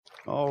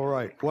All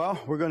right. Well,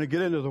 we're going to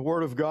get into the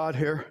Word of God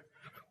here.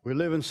 We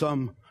live in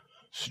some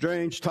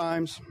strange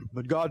times,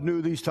 but God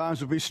knew these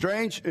times would be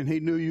strange, and He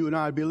knew you and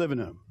I would be living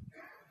in them.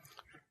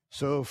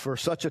 So for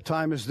such a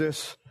time as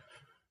this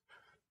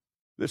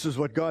is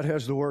what God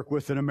has to work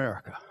with in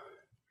America.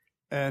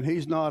 And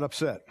He's not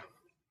upset.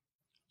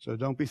 So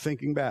don't be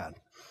thinking bad.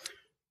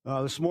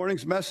 This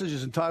morning's message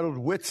is entitled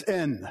Wit's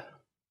End.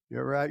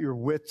 You're at your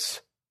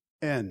wit's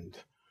end.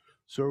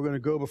 So we're going to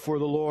go before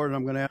the Lord, and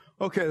I'm going to ask.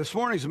 Okay, this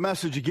morning's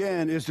message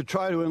again is to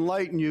try to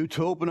enlighten you,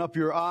 to open up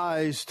your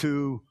eyes,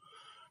 to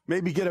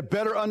maybe get a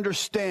better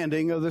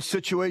understanding of the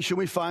situation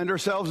we find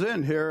ourselves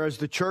in here as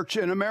the church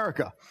in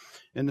America,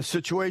 in the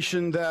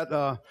situation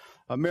that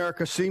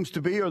America seems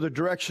to be, or the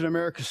direction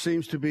America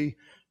seems to be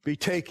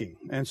taking.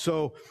 And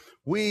so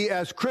we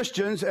as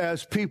Christians,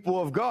 as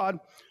people of God,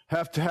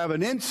 have to have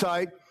an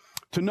insight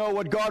to know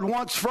what God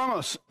wants from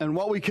us and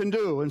what we can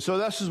do. And so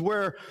this is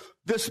where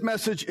this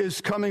message is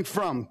coming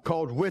from,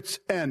 called Wit's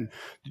End.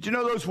 Did you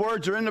know those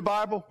words are in the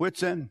Bible?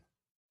 Wit's End.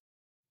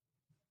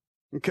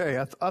 Okay,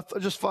 I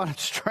just find it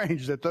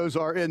strange that those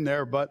are in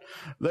there, but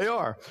they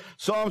are.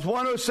 Psalms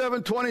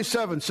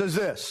 107:27 says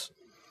this: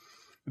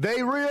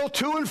 "They reel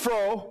to and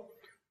fro,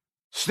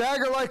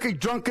 stagger like a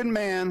drunken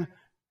man,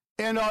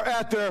 and are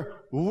at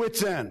their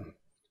wit's end."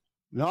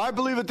 Now, I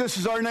believe that this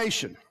is our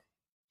nation.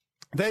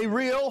 They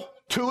reel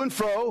to and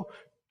fro,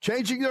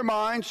 changing their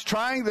minds,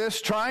 trying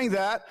this, trying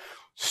that,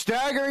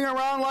 staggering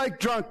around like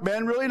drunk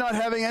men, really not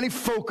having any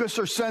focus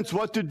or sense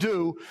what to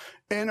do,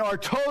 and are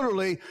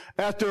totally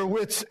at their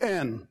wit's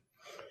end.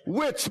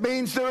 Wits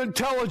means their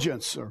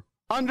intelligence or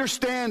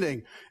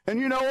understanding. And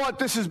you know what?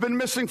 This has been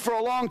missing for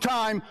a long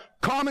time.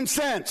 Common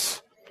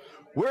sense.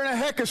 Where in the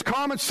heck is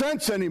common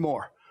sense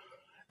anymore?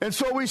 And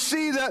so we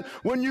see that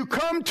when you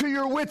come to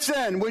your wit's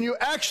end, when you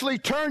actually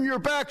turn your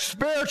back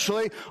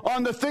spiritually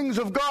on the things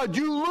of God,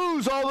 you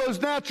lose all those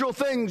natural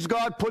things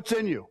God puts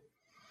in you.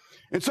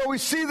 And so we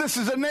see this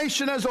as a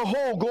nation as a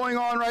whole going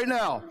on right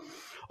now.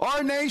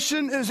 Our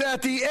nation is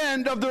at the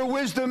end of their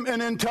wisdom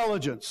and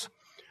intelligence.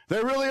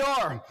 They really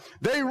are.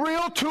 They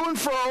reel to and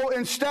fro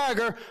and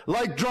stagger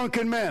like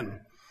drunken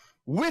men.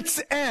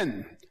 Wit's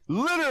end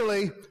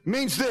literally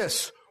means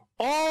this: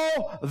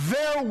 all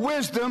their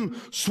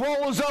wisdom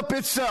swallows up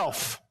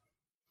itself.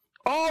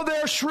 All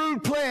their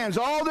shrewd plans,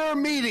 all their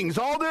meetings,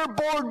 all their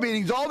board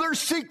meetings, all their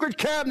secret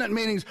cabinet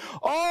meetings,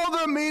 all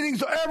their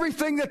meetings,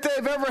 everything that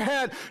they've ever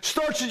had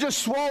starts to just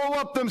swallow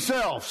up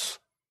themselves.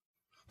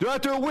 They're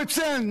at their wit's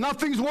end.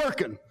 Nothing's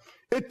working.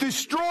 It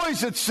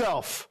destroys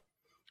itself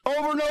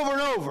over and over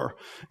and over.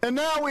 And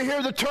now we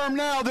hear the term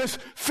now, this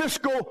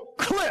fiscal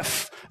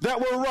cliff that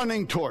we're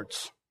running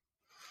towards.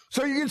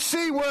 So you can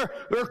see where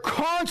we're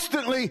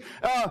constantly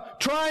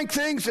trying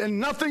things and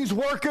nothing's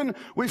working.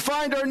 We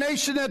find our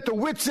nation at the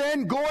wit's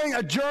end, going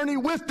a journey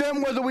with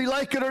them, whether we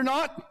like it or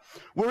not.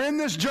 We're in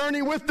this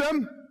journey with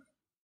them.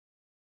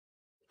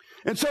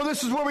 And so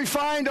this is where we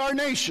find our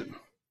nation.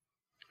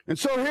 And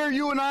so here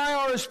you and I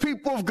are, as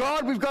people of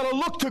God, we've got to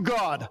look to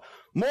God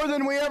more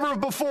than we ever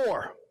have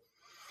before.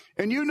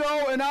 And you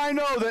know and I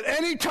know that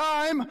any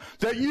time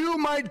that you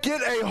might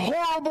get a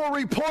horrible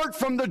report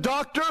from the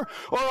doctor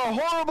or a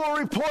horrible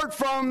report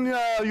from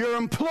your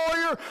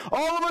employer,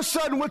 all of a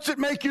sudden, what's it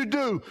make you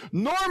do?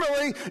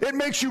 Normally, it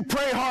makes you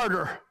pray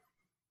harder.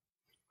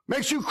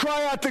 Makes you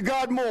cry out to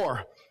God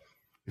more.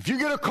 If you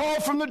get a call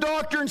from the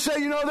doctor and say,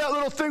 you know, that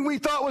little thing we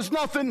thought was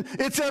nothing,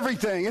 it's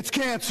everything. It's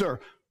cancer.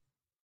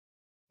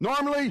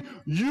 Normally,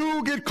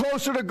 you get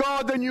closer to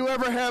God than you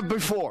ever have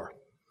before.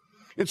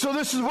 And so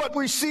this is what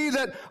we see,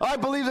 that I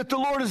believe that the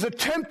Lord is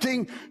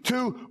attempting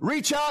to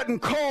reach out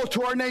and call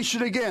to our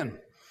nation again.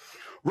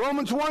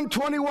 Romans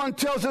 1:21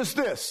 tells us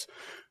this.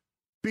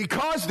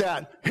 Because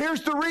that,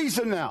 here's the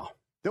reason now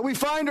that we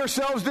find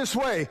ourselves this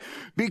way.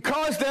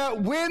 Because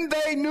that when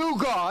they knew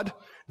God,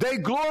 they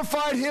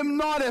glorified Him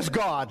not as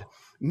God,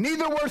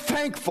 neither were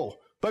thankful,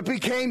 but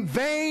became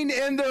vain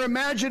in their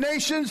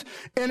imaginations,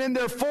 and in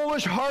their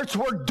foolish hearts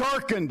were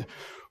darkened.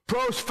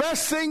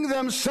 Professing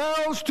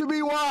themselves to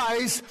be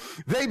wise,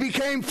 they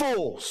became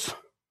fools.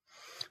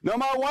 Now,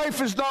 my wife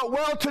is not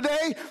well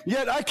today,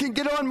 yet I can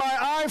get on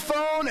my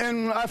iPhone,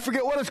 and I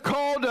forget what it's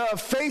called, a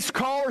face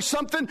call or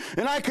something,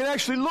 and I can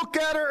actually look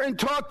at her and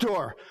talk to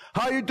her.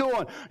 How you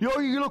doing? Yo,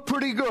 you look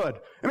pretty good.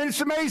 I mean,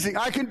 it's amazing.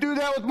 I can do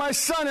that with my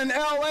son in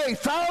L.A.,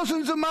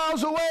 thousands of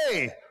miles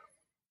away.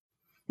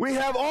 We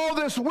have all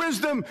this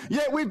wisdom,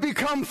 yet we've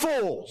become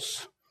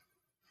fools.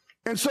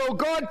 And so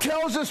God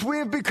tells us we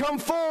have become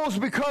fools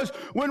because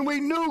when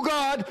we knew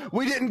God,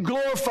 we didn't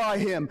glorify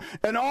Him.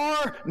 And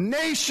our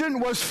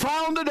nation was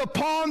founded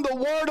upon the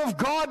Word of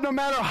God, no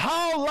matter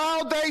how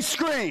loud they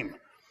scream.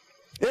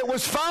 It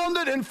was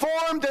founded and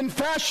formed and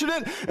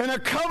fashioned, and a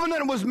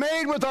covenant was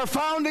made with our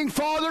founding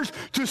fathers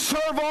to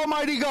serve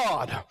Almighty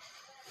God.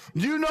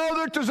 You know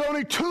that there's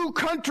only 2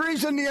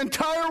 countries in the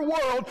entire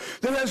world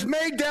that has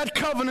made that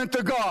covenant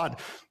to God.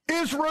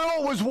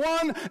 Israel was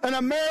one and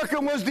America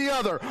was the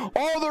other.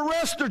 All the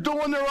rest are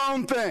doing their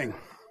own thing.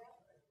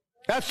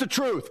 That's the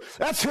truth.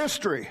 That's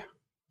history.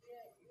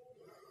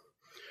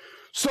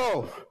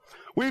 So,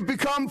 We've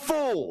become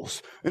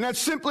fools. And that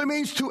simply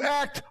means to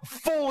act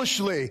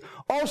foolishly.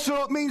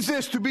 Also, it means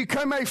this, to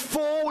become a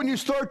fool when you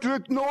start to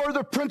ignore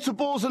the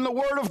principles and the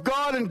Word of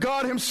God and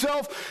God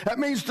Himself. That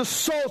means the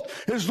salt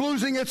is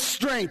losing its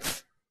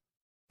strength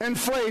and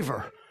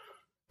flavor.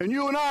 And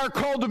you and I are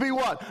called to be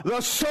what?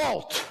 The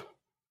salt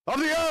of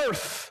the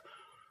earth.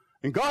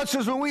 And God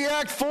says when we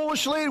act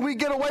foolishly and we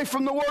get away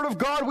from the Word of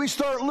God, we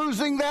start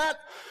losing that,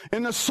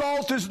 and the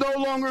salt is no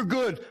longer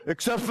good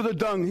except for the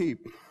dung heap.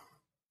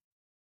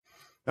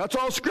 That's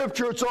all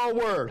Scripture, it's all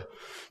Word.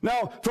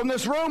 Now, from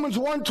this Romans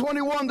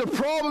 1:21, the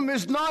problem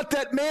is not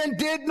that man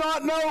did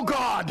not know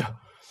God.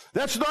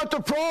 That's not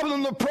the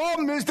problem. The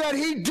problem is that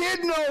he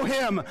did know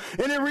Him,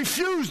 and he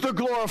refused to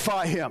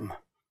glorify Him.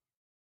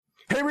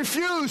 He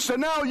refused. So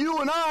now you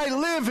and I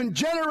live in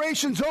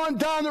generations on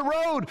down the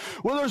road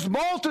where there's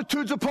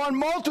multitudes upon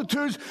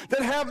multitudes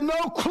that have no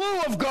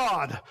clue of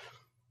God.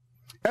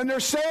 And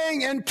they're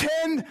saying in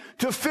 10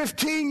 to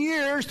 15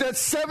 years that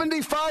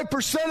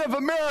 75% of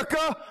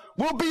America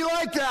will be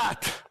like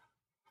that.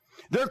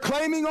 They're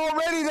claiming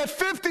already that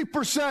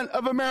 50%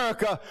 of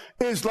America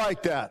is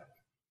like that.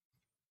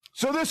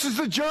 So this is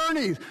the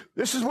journey.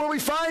 This is where we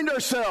find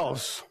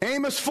ourselves.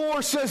 Amos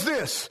 4 says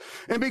this,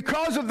 and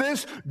because of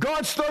this,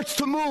 God starts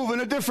to move in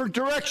a different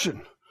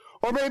direction,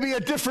 or maybe a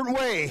different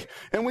way.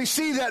 And we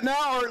see that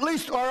now, or at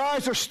least our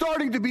eyes are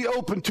starting to be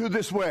open to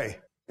this way.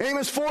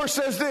 Amos 4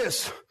 says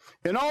this,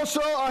 and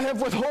also I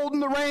have withholden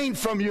the rain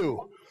from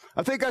you.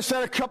 I think I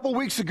said a couple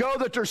weeks ago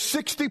that there's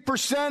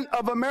 60%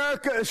 of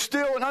America is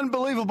still an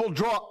unbelievable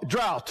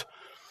drought.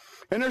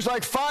 And there's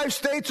like 5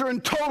 states are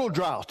in total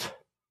drought.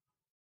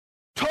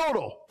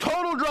 Total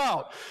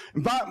drought.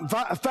 In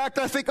fact,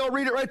 I think I'll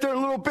read it right there in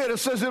a little bit. It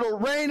says it'll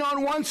rain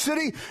on one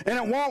city and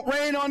it won't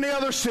rain on the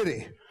other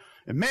city.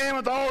 And man,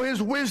 with all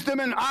his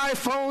wisdom and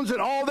iPhones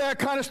and all that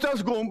kind of stuff,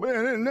 is going,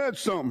 man, isn't that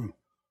something?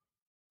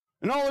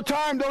 And all the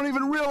time don't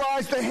even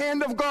realize the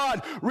hand of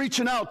God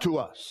reaching out to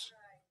us.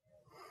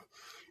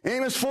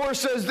 Amos 4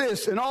 says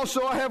this, and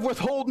also I have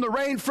withholden the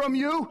rain from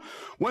you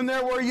when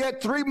there were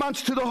yet 3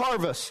 months to the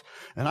harvest.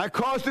 And I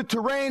caused it to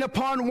rain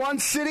upon one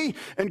city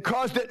and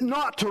caused it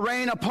not to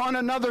rain upon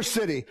another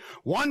city.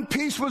 One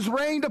piece was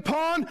rained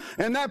upon,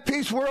 and that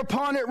piece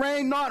whereupon it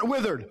rained not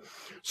withered.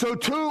 So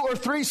 2 or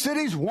 3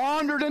 cities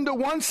wandered into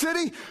one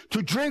city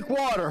to drink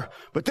water,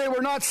 but they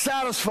were not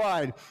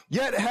satisfied.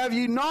 Yet have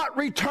ye not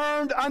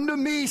returned unto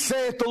me,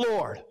 saith the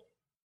Lord.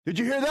 Did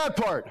you hear that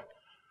part?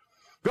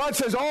 God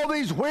says all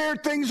these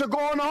weird things are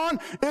going on.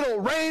 It'll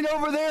rain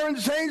over there in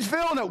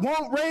Zanesville and it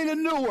won't rain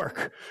in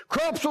Newark.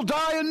 Crops will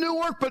die in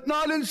Newark, but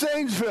not in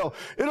Zanesville.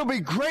 It'll be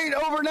great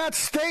over in that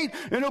state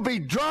and it'll be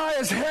dry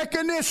as heck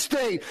in this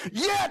state.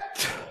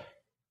 Yet,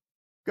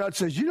 God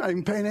says, you're not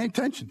even paying any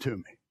attention to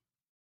me.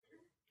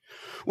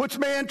 What's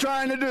man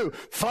trying to do?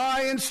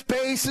 Fly in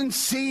space and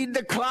seed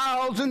the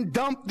clouds and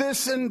dump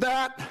this and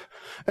that.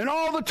 And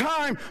all the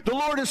time, the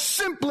Lord is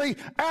simply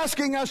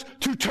asking us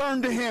to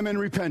turn to Him in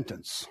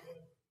repentance.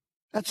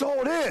 That's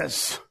all it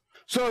is.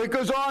 So it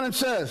goes on and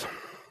says,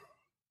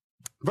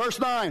 verse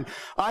 9,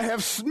 I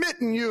have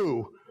smitten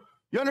you.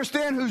 You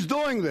understand who's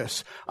doing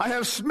this? I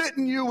have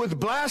smitten you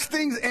with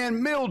blastings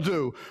and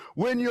mildew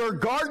when your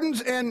gardens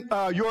and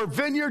your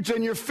vineyards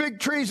and your fig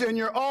trees and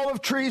your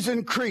olive trees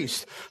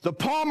increased. The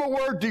palmer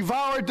worm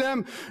devoured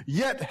them,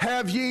 yet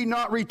have ye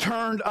not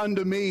returned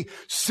unto me,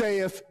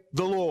 saith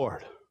the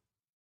Lord.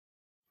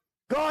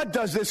 God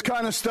does this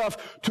kind of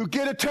stuff to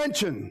get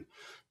attention.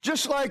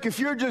 Just like if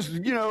you're just,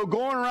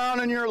 going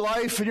around in your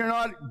life and you're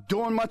not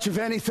doing much of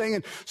anything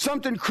and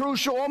something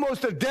crucial,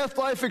 almost a death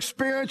life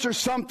experience or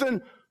something,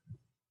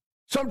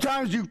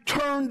 sometimes you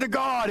turn to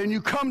God and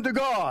you come to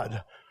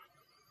God.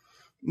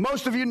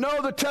 Most of you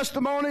know the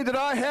testimony that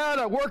I had.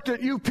 I worked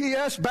at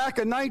UPS back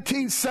in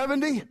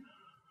 1970.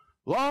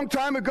 Long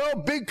time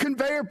ago, big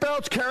conveyor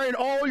belts carrying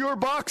all your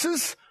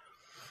boxes.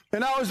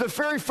 And I was the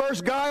very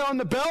first guy on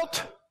the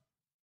belt.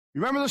 You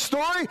remember the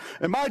story?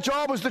 And my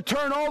job was to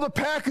turn all the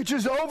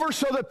packages over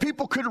so that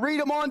people could read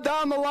them on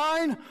down the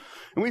line.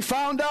 And we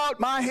found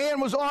out my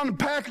hand was on a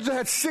package that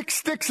had 6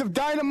 sticks of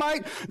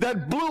dynamite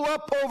that blew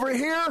up over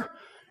here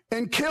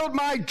and killed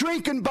my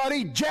drinking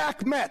buddy,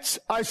 Jack Metz.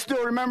 I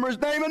still remember his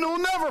name and will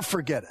never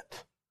forget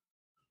it.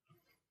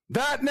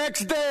 That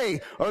next day,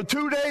 or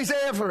 2 days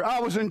after, I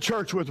was in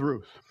church with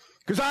Ruth.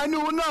 Because I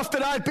knew enough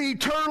that I'd be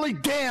eternally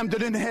damned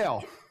and in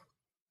hell.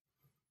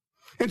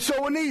 And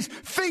so when these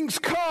things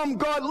come,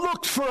 God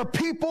looks for a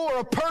people or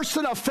a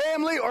person, a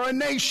family or a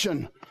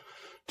nation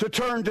to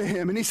turn to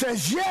Him. And He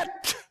says,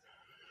 yet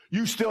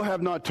you still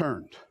have not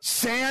turned.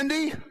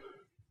 Sandy,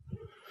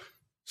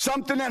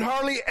 something that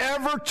hardly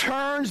ever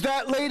turns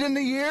that late in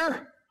the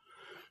year,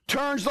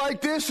 turns like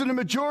this, and the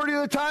majority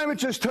of the time it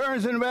just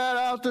turns in bad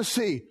out to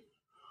sea.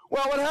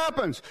 Well, what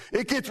happens?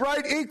 It gets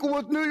right equal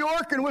with New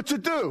York, and what's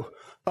it do?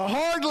 A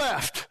hard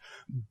left.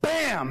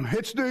 Bam!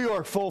 Hits New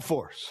York full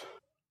force.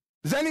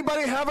 Does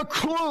anybody have a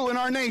clue in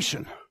our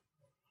nation?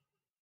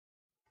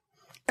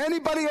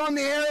 Anybody on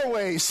the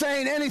airways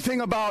saying anything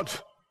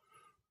about,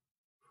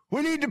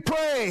 we need to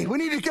pray, we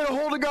need to get a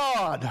hold of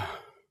God?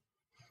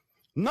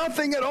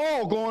 Nothing at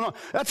all going on.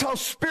 That's how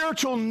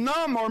spiritual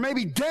numb or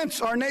maybe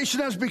dense our nation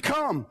has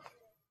become.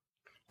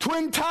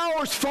 Twin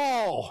Towers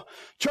fall.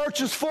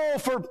 Church is full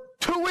for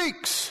 2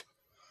 weeks.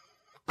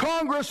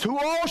 Congress, who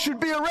all should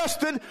be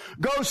arrested,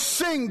 goes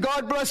sing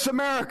God Bless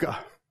America.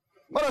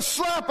 What a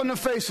slap in the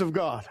face of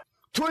God.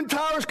 Twin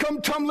Towers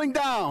come tumbling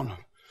down.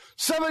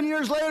 7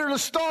 years later, the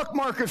stock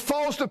market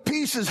falls to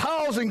pieces.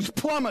 Housings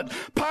plummet.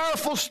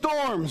 Powerful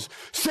storms.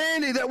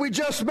 Sandy that we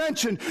just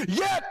mentioned.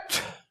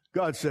 Yet,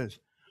 God says,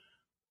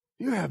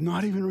 you have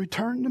not even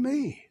returned to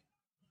me.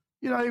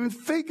 You're not even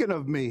thinking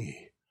of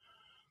me.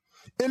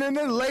 And in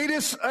the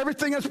latest,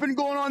 everything that's been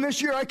going on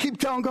this year, I keep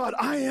telling God,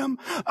 I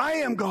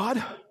am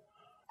God.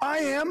 I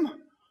am.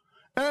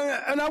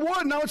 And I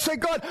would say,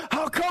 God,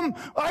 how come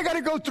I got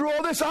to go through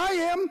all this? I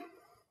am.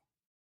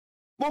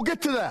 We'll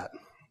get to that.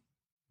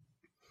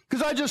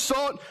 Because I just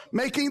saw it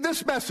making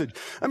this message.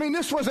 I mean,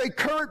 this was a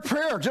current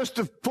prayer just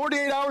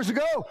 48 hours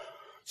ago,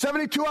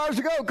 72 hours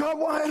ago. God,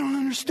 why? I don't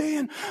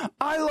understand.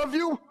 I love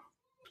you.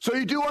 So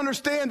you do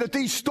understand that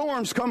these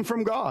storms come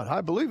from God.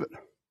 I believe it.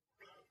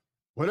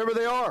 Whatever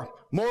they are,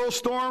 moral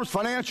storms,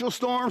 financial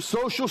storms,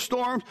 social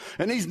storms,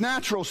 and these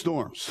natural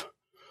storms.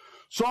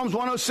 Psalms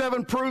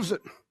 107 proves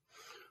it.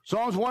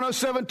 Psalms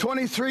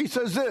 107:23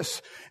 says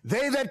this,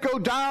 they that go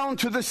down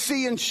to the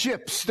sea in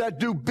ships that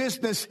do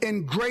business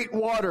in great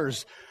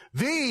waters,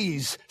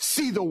 these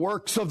see the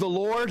works of the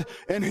Lord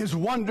and his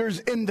wonders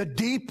in the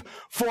deep.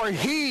 For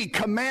he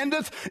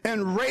commandeth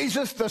and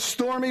raiseth the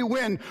stormy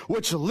wind,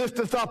 which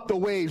lifteth up the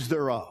waves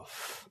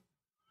thereof.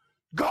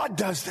 God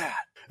does that.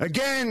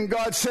 Again,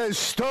 God says,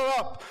 stir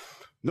up.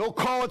 They'll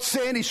call it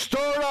Sandy.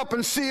 Stir it up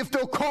and see if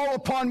they'll call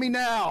upon me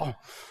now.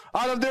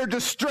 Out of their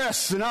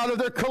distress and out of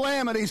their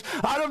calamities,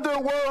 out of their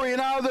worry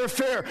and out of their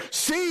fear.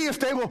 See if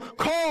they will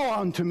call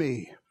unto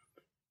me.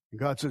 And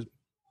God says,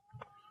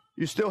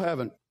 you still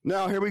haven't.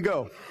 Now, here we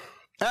go.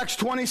 Acts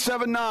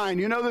 27:9.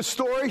 You know this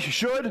story? You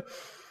should.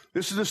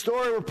 This is the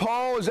story where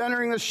Paul is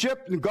entering the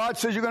ship, and God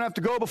says you're going to have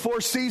to go before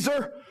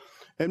Caesar.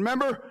 And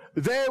remember,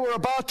 they were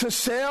about to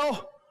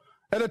sail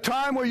at a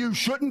time where you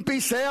shouldn't be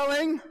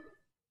sailing.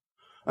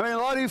 I mean, a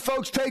lot of you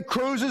folks take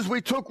cruises.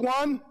 We took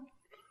one.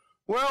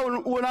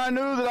 Well, when I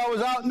knew that I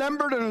was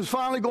outnumbered and was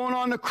finally going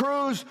on the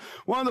cruise,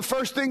 one of the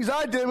first things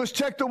I did was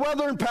check the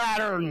weather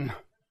pattern.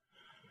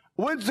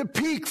 When's the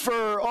peak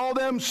for all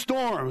them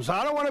storms?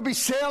 I don't want to be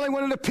sailing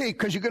when it's the peak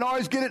because you can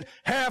always get it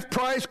half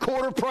price,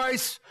 quarter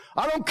price.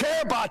 I don't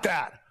care about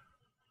that.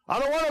 I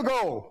don't want to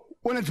go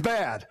when it's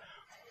bad.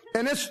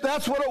 And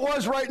that's what it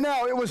was right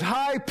now. It was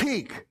high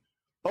peak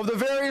of the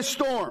various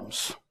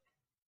storms.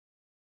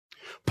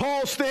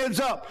 Paul stands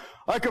up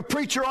like a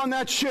preacher on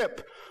that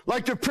ship,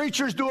 like the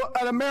preachers do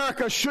at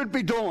America should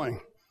be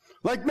doing,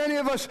 like many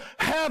of us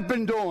have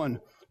been doing,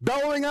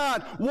 bellowing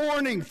out,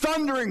 warning,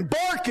 thundering,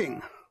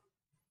 barking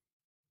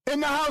in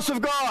the house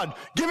of God,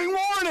 giving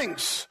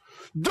warnings.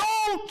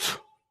 Don't!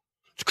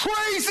 It's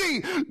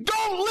crazy!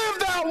 Don't live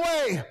that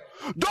way!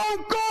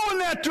 Don't go in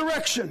that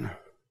direction!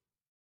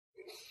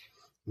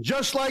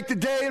 Just like the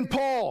day in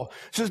Paul.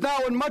 It says, now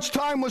when much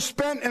time was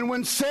spent and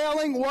when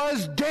sailing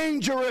was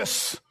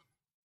dangerous.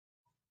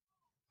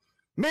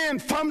 Man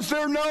thumbs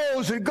their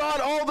nose at God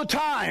all the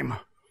time.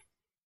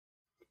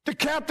 The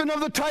captain of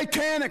the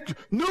Titanic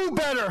knew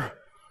better.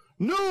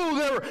 He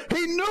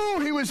knew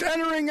he was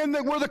entering in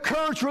where the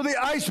currents, where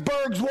the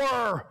icebergs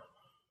were.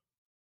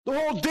 The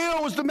whole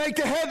deal was to make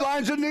the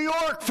headlines in New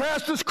York,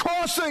 fastest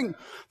crossing.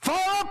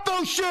 Fire up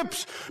those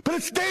ships, but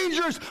it's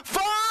dangerous.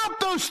 Fire up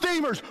those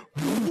steamers.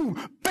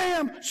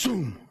 Bam,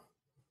 zoom.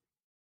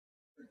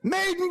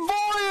 Maiden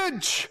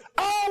voyage,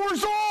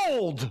 hours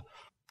old.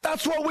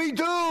 That's what we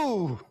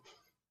do.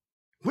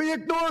 We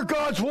ignore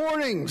God's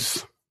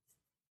warnings.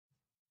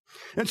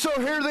 And so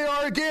here they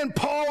are again,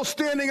 Paul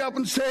standing up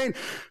and saying,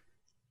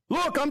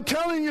 look, I'm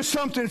telling you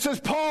something. It says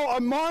Paul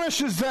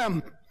admonishes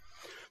them.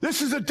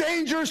 This is a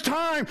dangerous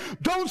time.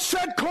 Don't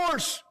set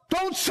course.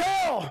 Don't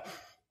sail.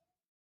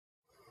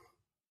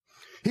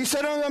 He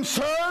said unto them,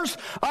 sirs,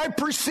 I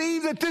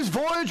perceive that this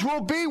voyage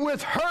will be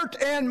with hurt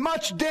and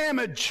much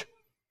damage.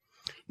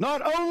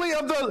 Not only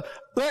of the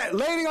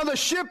lading of the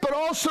ship, but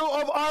also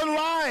of our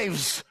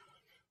lives.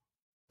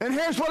 And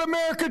here's what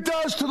America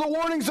does to the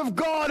warnings of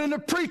God and the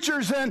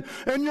preachers and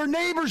your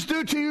neighbors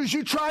do to you as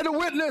you try to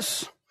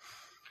witness.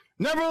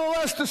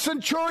 Nevertheless, the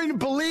centurion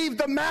believed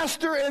the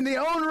master and the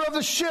owner of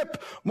the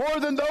ship more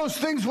than those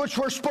things which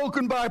were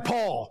spoken by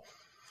Paul.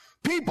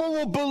 People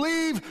will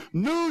believe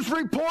news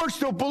reports.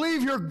 They'll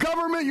believe your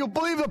government. You'll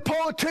believe the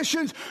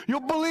politicians.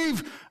 You'll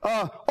believe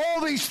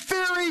all these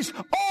theories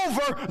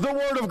over the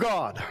Word of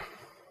God.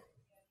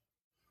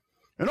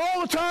 And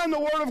all the time the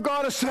Word of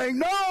God is saying,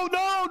 no,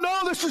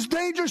 this is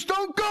dangerous.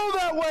 Don't go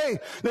that way.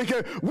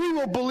 We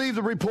will believe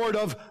the report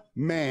of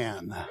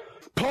man.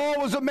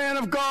 Paul was a man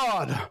of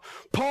God.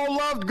 Paul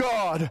loved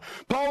God.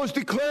 Paul was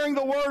declaring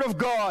the Word of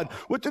God.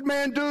 What did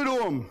man do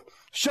to him?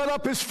 Shut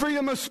up his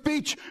freedom of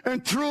speech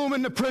and threw him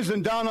into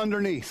prison down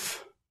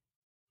underneath.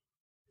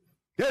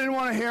 They didn't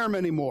want to hear him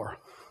anymore.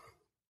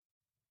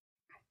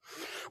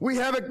 We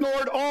have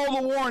ignored all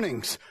the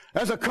warnings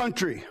as a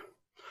country.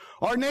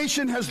 Our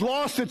nation has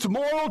lost its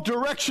moral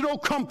directional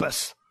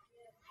compass.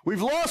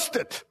 We've lost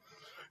it.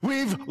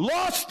 We've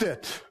lost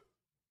it.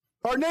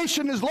 Our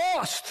nation is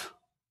lost.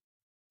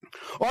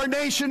 Our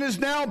nation is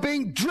now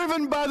being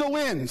driven by the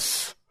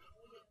winds.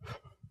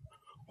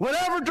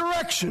 Whatever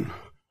direction.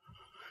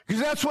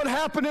 Because that's what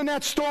happened in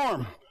that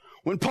storm.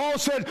 When Paul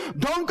said,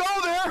 don't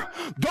go there.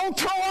 Don't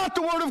throw out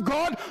the word of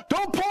God.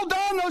 Don't pull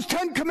down those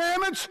 10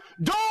 commandments.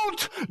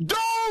 Don't.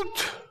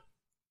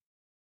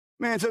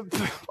 Man, it's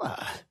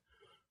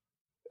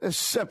a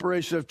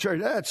separation of church.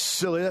 That's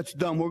silly. That's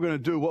dumb. We're going to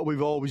do what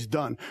we've always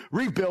done.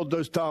 Rebuild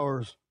those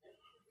towers.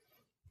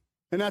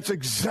 And that's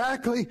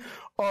exactly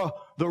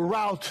the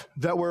route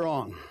that we're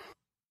on.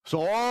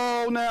 So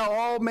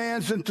all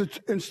man's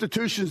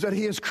institutions that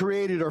he has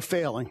created are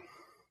failing.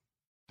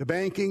 The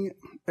banking,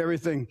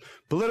 everything.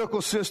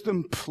 Political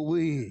system,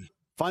 please.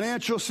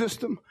 Financial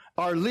system,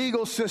 our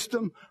legal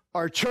system,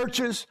 our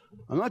churches.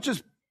 I'm not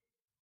just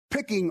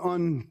picking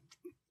on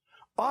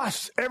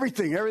us.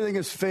 Everything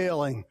is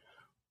failing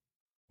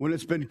when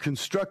it's been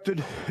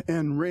constructed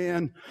and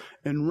ran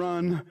and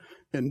run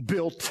and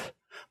built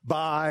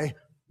by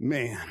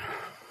man.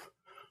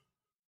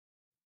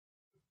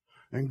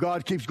 And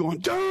God keeps going,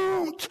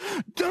 don't.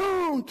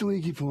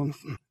 We keep going.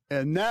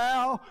 And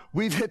now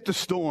we've hit the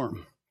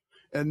storm.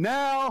 And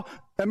now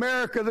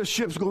America, the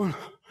ship's going,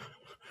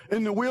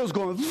 and the wheel's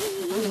going.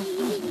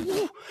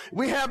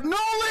 We have no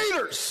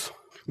leaders.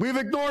 We've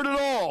ignored it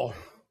all.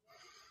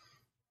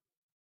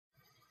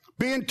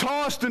 Being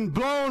tossed and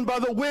blown by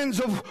the winds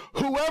of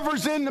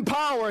whoever's in the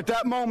power at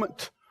that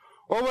moment.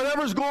 Or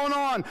whatever's going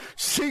on.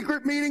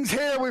 Secret meetings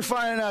here, we're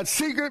finding out.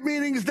 Secret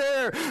meetings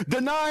there.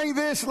 Denying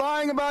this,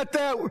 lying about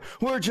that.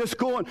 We're just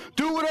going,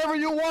 do whatever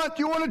you want.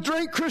 You want to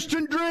drink,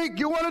 Christian, drink.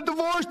 You want to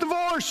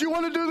divorce. You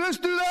want to do this,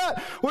 do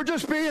that. We're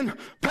just being,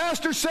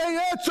 pastors saying,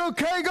 yeah, it's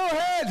okay, go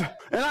ahead.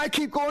 And I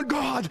keep going,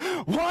 God,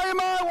 why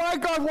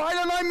God, why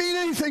don't I mean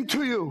anything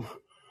to you?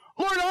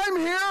 Lord, I'm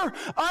here.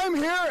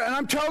 And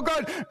I'm telling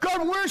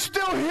God, we're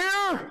still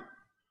here.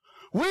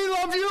 We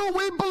love you.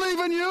 We believe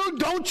in you.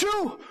 Don't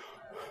you?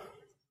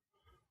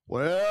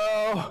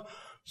 Well,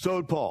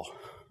 so did Paul.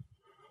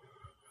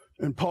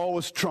 And Paul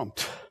was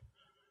trumped.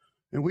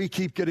 And we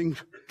keep getting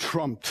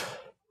trumped.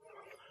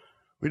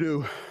 We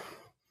do.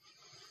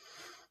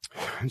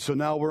 And so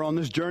now we're on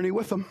this journey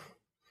with him.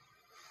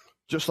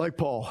 Just like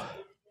Paul.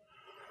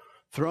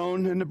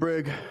 Thrown in the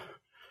brig.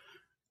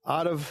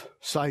 Out of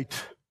sight.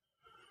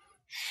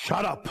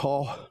 Shut up,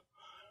 Paul.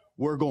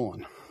 We're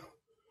going.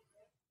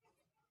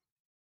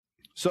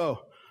 So,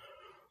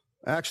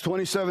 Acts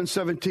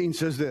 27:17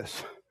 says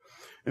this.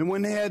 And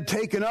when they had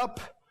taken up,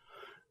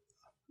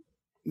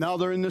 now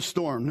they're in this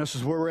storm. This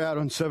is where we're at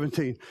on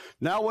 17.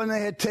 Now when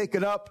they had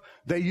taken up,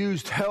 they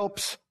used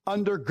helps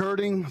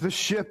undergirding the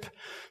ship,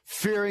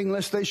 fearing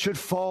lest they should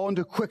fall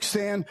into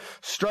quicksand,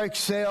 strike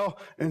sail,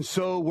 and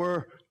so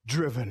were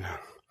driven.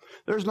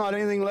 There's not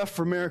anything left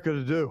for America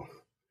to do.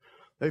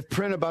 They've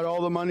printed about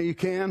all the money you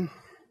can.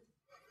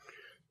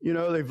 You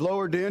know, they've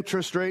lowered the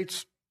interest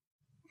rates.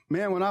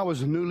 Man, when I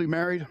was newly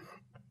married,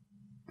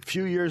 a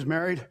few years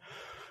married,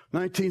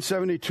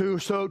 1972 or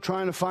so,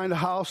 trying to find a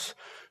house.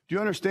 Do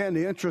you understand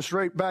the interest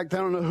rate back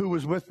then? I don't know who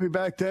was with me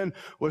back then,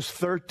 was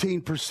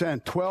 13%.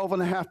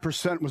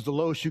 12.5% was the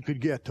lowest you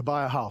could get to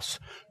buy a house.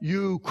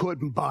 You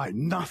couldn't buy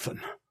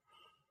nothing.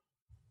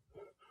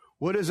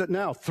 What is it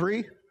now?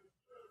 3?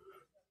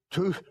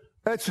 2?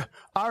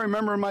 I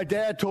remember my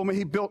dad told me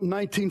he built in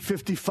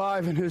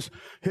 1955 and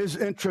his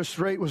interest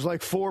rate was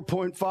like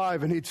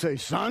 4.5, and he'd say,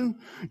 son,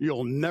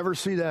 you'll never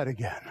see that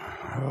again.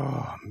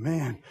 Oh,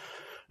 man.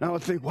 Now I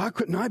would think, why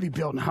couldn't I be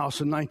building a house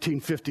in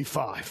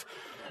 1955?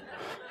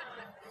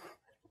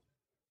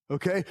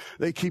 Okay?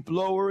 They keep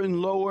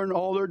lowering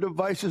all their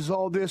devices,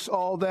 all this,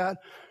 all that.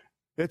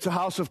 It's a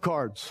house of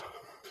cards.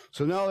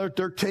 So now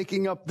they're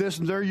taking up this,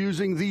 and they're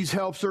using these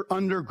helps. They're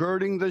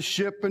undergirding the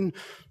ship, and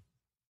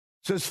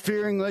it says,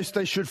 fearing lest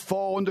they should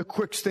fall into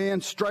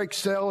quicksand, strike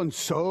sail, and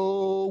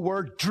so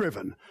we're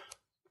driven.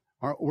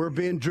 We're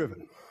being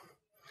driven.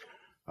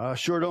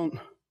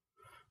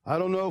 I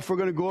don't know if we're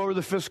going to go over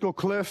the fiscal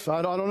cliff.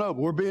 I don't know.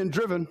 But we're being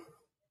driven.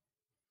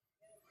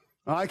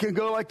 I can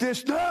go like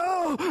this.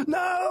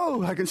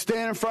 No. I can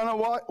stand in front of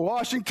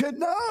Washington.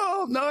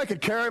 No. I can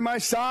carry my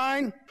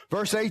sign.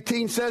 Verse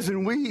 18 says,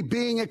 and we,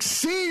 being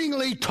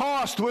exceedingly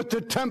tossed with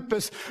the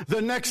tempest,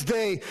 the next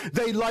day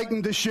they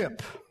lightened the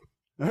ship.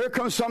 Now here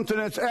comes something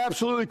that's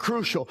absolutely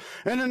crucial.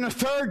 And then the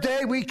third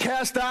day we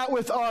cast out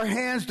with our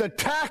hands the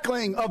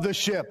tackling of the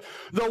ship.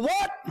 The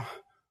what?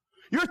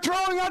 You're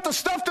throwing out the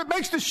stuff that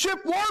makes the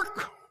ship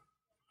work.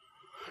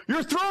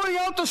 You're throwing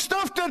out the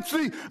stuff that's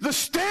the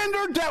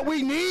standard that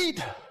we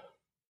need.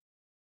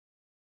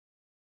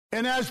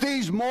 And as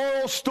these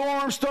moral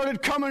storms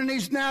started coming,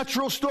 these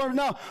natural storms,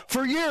 now,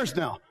 for years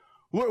now,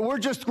 we're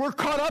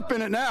caught up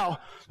in it now.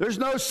 There's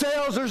no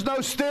sails, there's no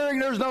steering,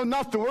 there's no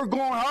nothing. We're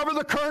going however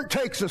the current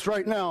takes us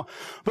right now.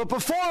 But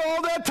before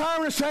all that time,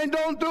 we're saying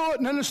don't do it.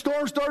 And then the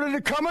storm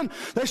started coming.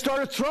 They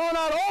started throwing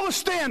out all the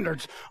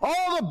standards,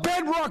 all the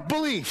bedrock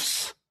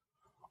beliefs,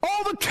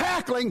 All the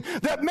tackling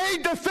that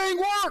made the thing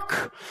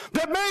work,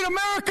 that made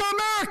America,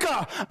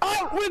 America.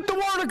 Out with the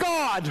Word of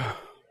God.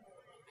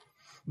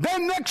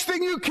 Then next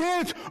thing you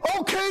can, it's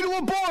okay to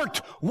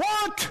abort.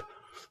 What?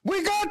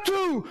 We got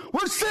to.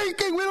 We're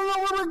sinking. We don't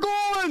know where we're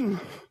going.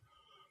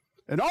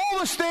 And all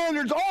the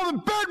standards, all the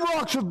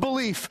bedrocks of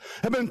belief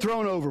have been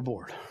thrown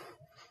overboard.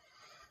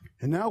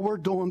 And now we're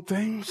doing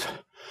things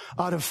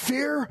out of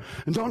fear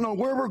and don't know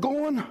where we're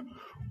going.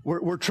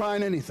 We're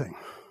trying anything.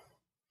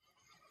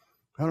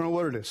 I don't know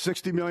what it is.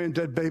 60 million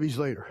dead babies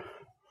later.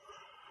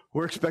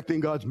 We're expecting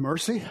God's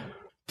mercy,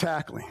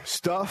 tackling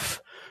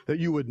stuff that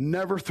you would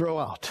never throw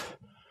out.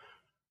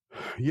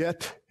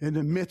 Yet, in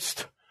the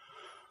midst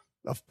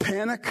of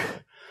panic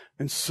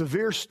and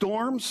severe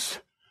storms,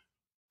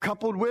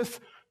 coupled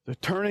with the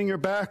turning your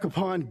back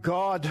upon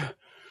God,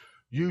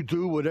 you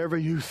do whatever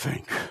you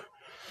think.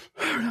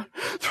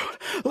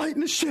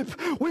 Lighten the ship.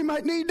 We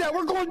might need that.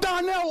 We're going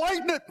down now.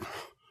 Lighten it.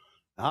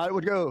 Out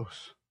it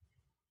goes.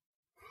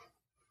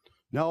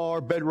 Now all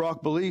our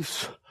bedrock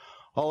beliefs,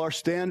 all our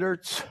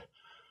standards,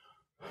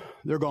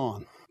 they're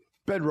gone.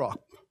 Bedrock.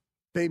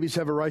 Babies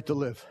have a right to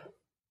live.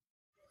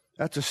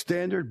 That's a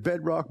standard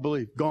bedrock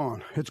belief.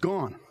 Gone. It's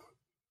gone.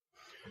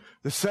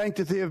 The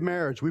sanctity of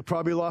marriage. We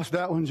probably lost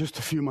that one just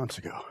a few months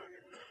ago.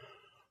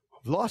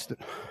 We've lost it.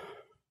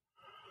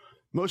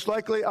 Most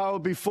likely I will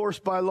be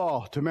forced by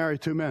law to marry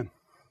 2 men.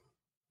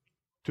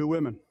 2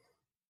 women.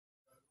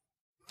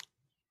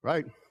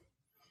 Right.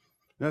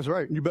 That's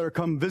right. You better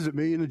come visit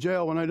me in the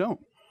jail when I don't.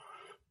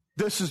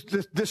 This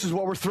is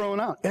what we're throwing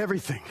out.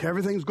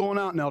 Everything's going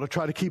out now to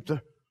try to keep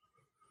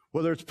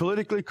whether it's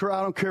politically correct,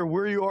 I don't care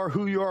where you are,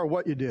 who you are,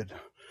 what you did.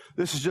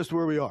 This is just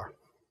where we are.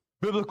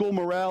 Biblical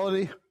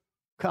morality,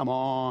 come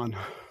on.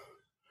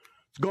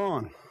 It's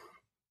gone.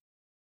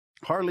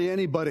 Hardly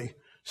anybody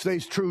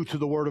stays true to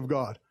the Word of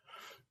God.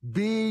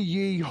 Be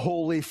ye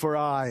holy, for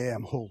I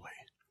am holy.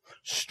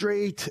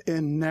 Straight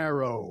and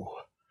narrow.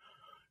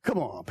 Come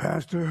on,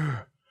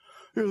 Pastor.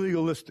 You're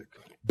legalistic.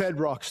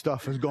 Bedrock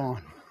stuff is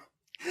gone.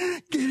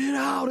 Get it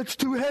out. It's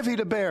too heavy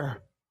to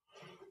bear.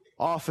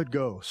 Off it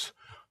goes.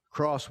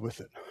 Cross with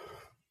it.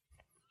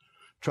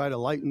 Try to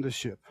lighten the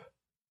ship.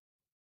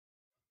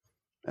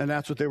 And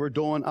that's what they were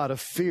doing out of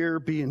fear,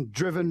 being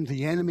driven,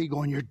 the enemy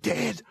going, you're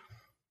dead.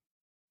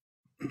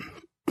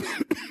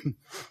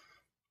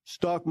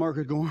 Stock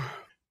market going,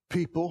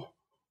 people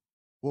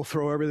will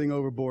throw everything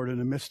overboard in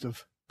the midst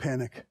of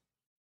panic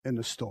in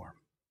the storm.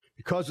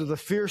 Because of the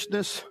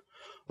fierceness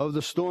of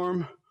the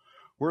storm,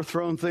 we're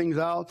throwing things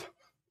out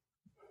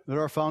that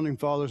our founding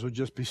fathers would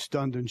just be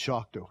stunned and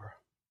shocked over.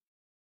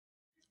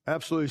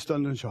 Absolutely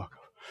stunned and shocked.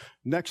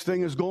 Next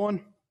thing is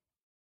going.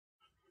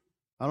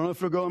 I don't know if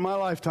it'll go in my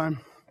lifetime.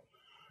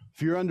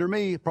 If you're under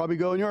me, it'll probably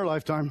go in your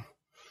lifetime.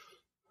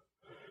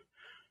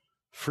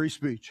 Free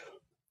speech.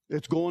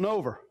 It's going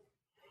over.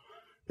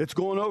 It's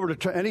going over to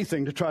try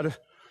anything to try to,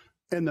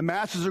 and the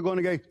masses are going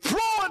to go, throw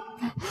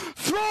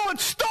it,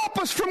 stop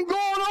us from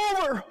going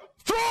over,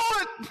 throw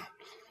it.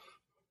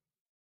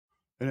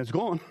 And it's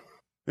going.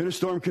 And the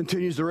storm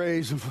continues to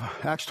rage. In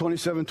Acts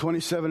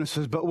 27:27, it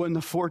says, but when the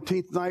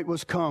 14th night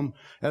was come,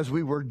 as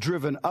we were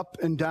driven up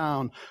and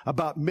down,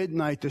 about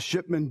midnight, the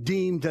shipmen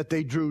deemed that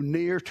they drew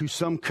near to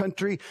some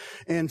country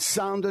and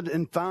sounded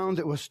and found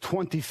it was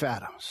 20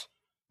 fathoms.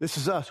 This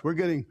is us. We're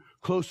getting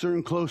closer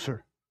and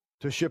closer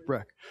to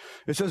shipwreck.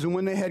 It says, and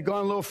when they had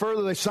gone a little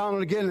further, they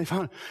sounded again and they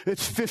found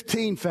it's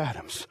 15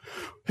 fathoms.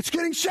 It's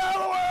getting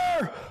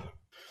shallower.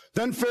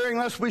 Then fearing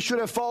lest we should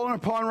have fallen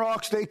upon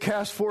rocks, they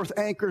cast forth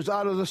anchors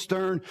out of the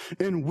stern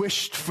and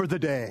wished for the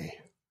day.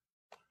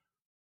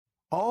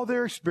 All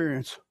their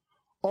experience,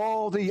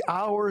 all the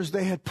hours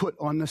they had put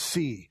on the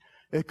sea,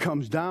 it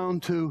comes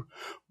down to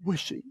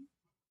wishing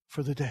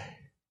for the day.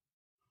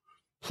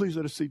 Please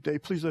let us see day.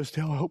 Please let us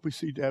tell. I hope we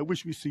see day. I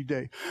wish we see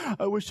day.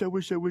 I wish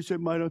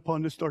it might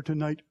upon this star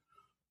tonight.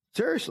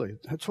 Seriously,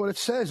 that's what it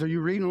says. Are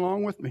you reading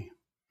along with me?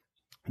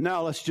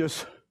 Now let's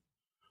just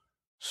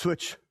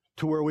switch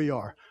to where we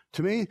are.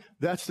 To me,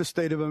 that's the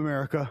state of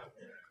America.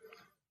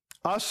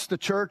 Us, the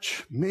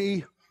church,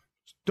 me,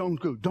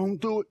 don't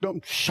do it.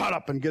 Don't shut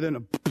up and get in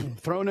it.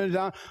 Throwing it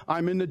down.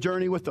 I'm in the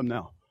journey with them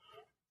now.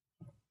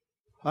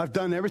 I've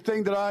done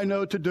everything that I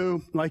know to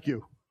do like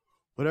you.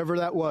 Whatever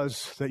that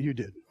was that you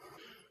did.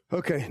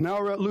 Okay, now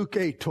we're at Luke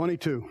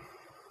 8:22.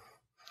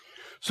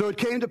 So it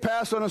came to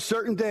pass on a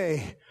certain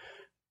day,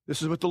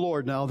 this is with the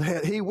Lord now,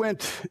 that he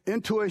went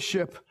into a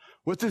ship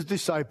with his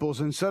disciples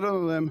and said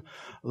unto them,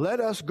 let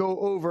us go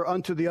over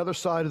unto the other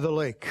side of the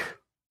lake.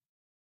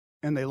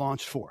 And they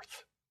launched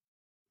forth.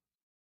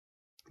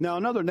 Now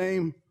another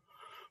name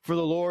for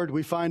the Lord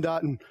we find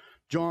out in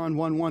John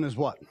 1:1 is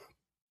what?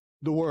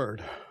 The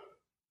Word.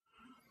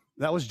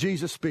 That was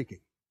Jesus speaking.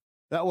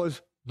 That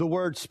was the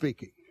Word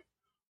speaking.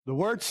 The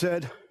Word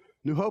said,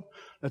 New Hope,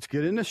 let's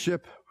get in the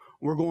ship.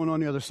 We're going on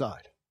the other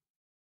side.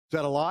 Is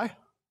that a lie?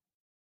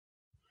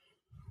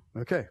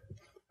 Okay.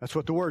 That's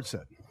what the Word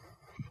said.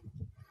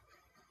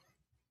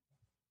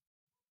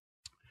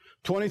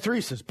 23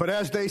 says, but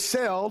as they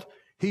sailed,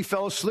 he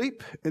fell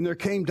asleep, and there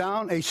came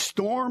down a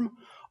storm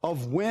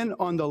of wind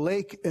on the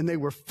lake, and they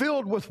were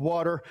filled with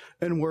water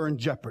and were in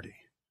jeopardy.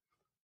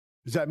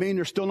 Does that mean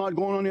they're still not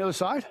going on the other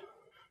side?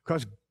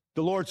 Because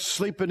the Lord's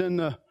sleeping in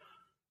the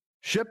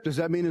ship, does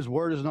that mean his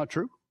word is not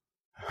true?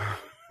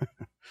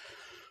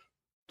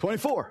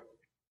 24.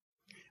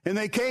 And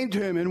they came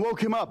to him and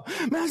woke him up.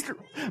 Master,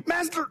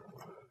 Master.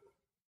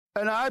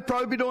 And I'd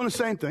probably be doing the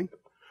same thing.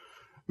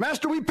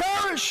 Master, we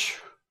perish.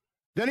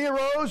 Then he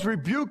arose,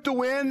 rebuked the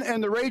wind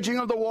and the raging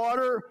of the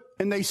water,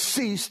 and they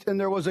ceased, and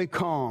there was a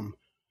calm.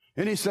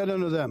 And he said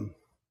unto them,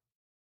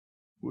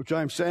 which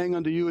I am saying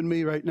unto you and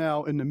me right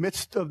now, in the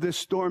midst of this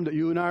storm that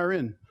you and I are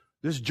in,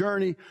 this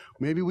journey,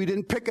 maybe we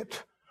didn't pick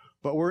it,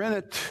 but we're in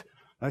it.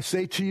 I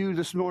say to you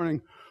this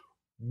morning,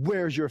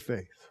 where's your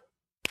faith?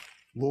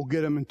 We'll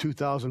get them in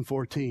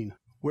 2014.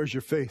 Where's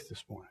your faith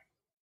this morning?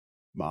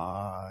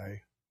 My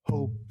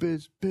hope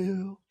is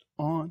built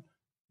on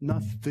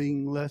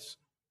nothing less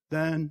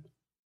than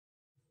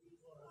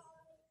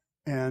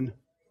and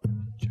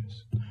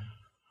just.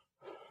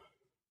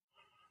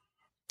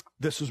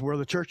 This is where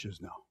the church is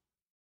now.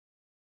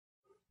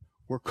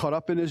 We're caught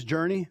up in this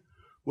journey.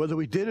 Whether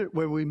we did it,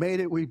 whether we made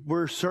it,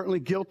 we're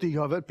certainly guilty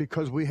of it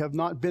because we have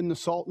not been the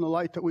salt and the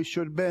light that we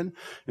should have been.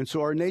 And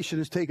so our nation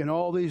has taken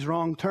all these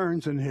wrong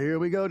turns, and here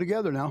we go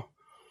together now.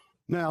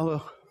 Now,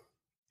 look,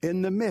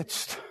 in the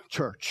midst,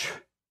 church,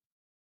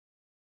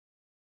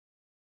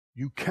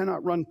 you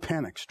cannot run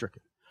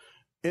panic-stricken.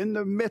 In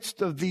the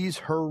midst of these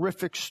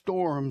horrific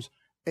storms,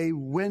 a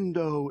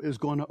window is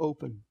going to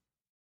open.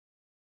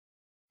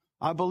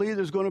 I believe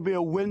there's going to be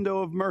a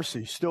window of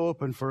mercy still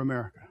open for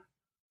America.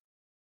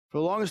 For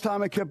the longest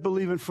time, I kept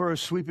believing for a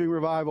sweeping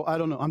revival. I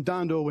don't know. I'm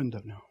down to a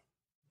window now.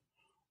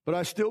 But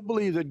I still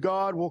believe that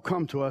God will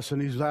come to us in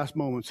these last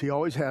moments. He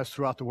always has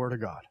throughout the Word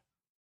of God.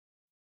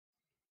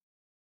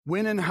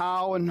 When and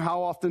how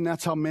often,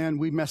 that's how, man,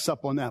 we mess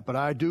up on that. But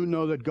I do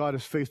know that God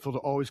is faithful to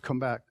always come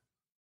back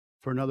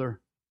for another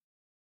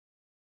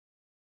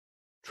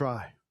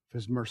try of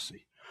His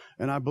mercy.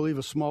 And I believe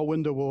a small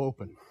window will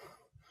open.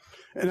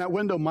 And that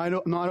window might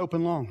not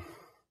open long.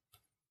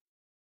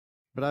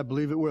 But I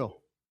believe it will.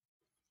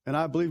 And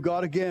I believe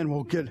God again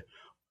will get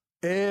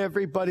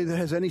everybody that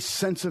has any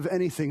sense of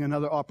anything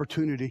another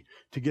opportunity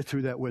to get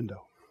through that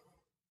window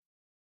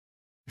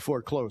before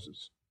it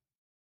closes.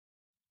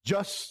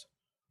 Just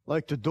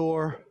like the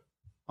door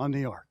on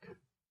the ark. Do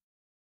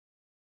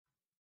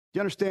you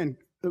understand?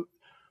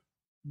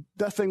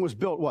 That thing was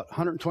built,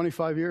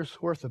 125 years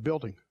worth of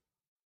building.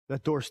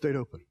 That door stayed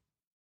open.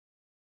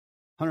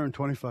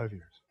 125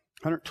 years.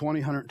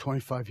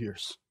 125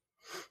 years.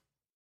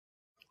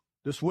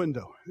 This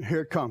window,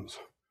 here it comes.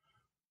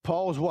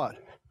 Paul's what?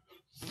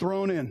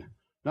 Thrown in.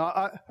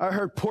 Now, I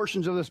heard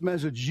portions of this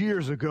message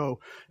years ago,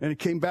 and it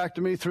came back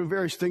to me through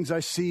various things I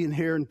see and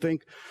hear and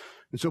think.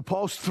 And so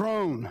Paul's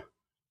thrown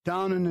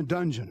down in the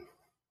dungeon.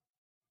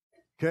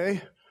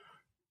 Okay?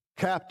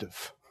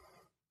 Captive.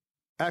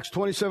 Acts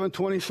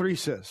 27:23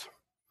 says,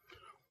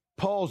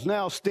 Paul's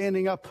now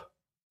standing up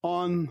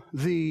on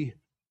the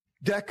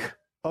deck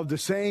of the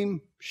same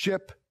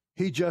ship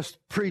he just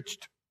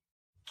preached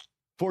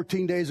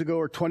 14 days ago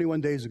or 21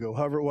 days ago,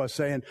 however it was,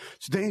 saying,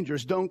 it's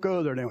dangerous, don't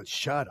go there. And they went,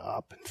 shut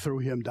up, and threw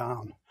him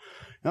down.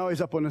 Now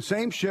he's up on the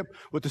same ship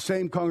with the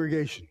same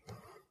congregation.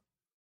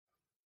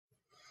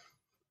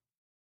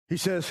 He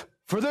says,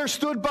 for there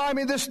stood by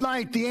me this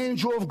night the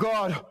angel of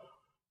God,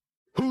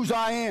 whose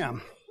I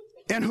am,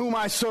 and whom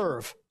I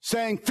serve,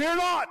 saying, fear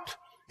not.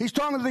 He's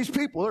talking to these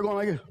people. They're going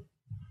like this.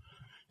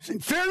 Saying,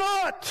 fear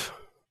not.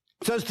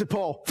 Says to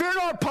Paul, fear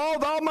not, Paul,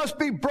 thou must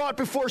be brought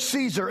before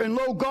Caesar, and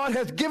lo, God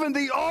hath given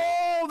thee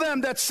all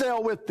them that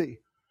sail with thee.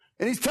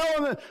 And he's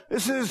telling them,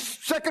 this is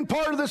second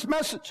part of this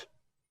message.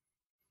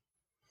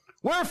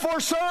 Wherefore,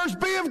 sirs,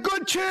 be of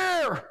good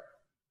cheer.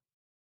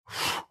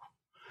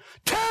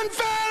 10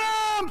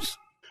 fathoms!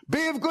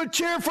 Be of good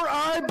cheer, for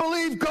I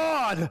believe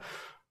God,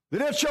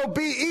 that it shall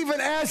be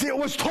even as it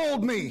was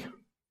told me.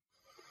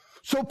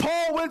 So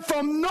Paul went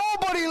from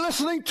nobody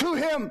listening to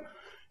him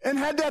and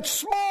had that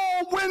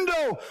small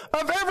window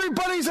of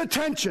everybody's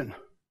attention.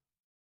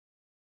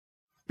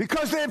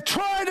 Because they've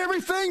tried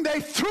everything,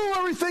 they threw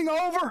everything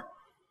over.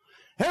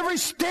 Every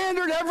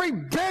standard, every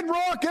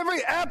bedrock,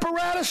 every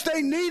apparatus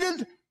they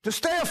needed to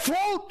stay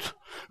afloat,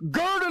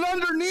 girded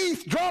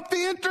underneath, dropped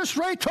the interest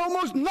rate to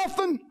almost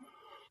nothing.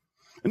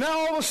 And now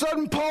all of a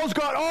sudden Paul's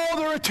got all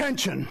their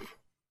attention.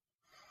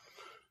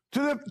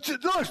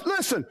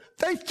 Listen,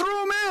 they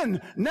threw him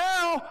in.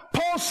 Now,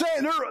 Paul's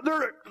saying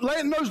they're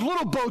letting those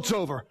little boats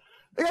over.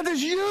 They got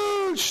this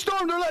huge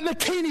storm. They're letting the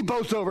teeny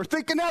boats over,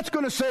 thinking that's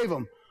going to save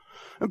them.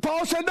 And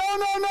Paul said,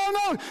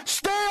 no.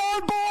 Stay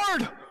on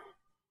board,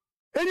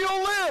 and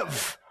you'll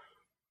live.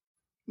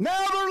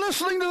 Now they're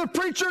listening to the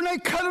preacher, and they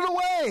cut it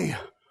away.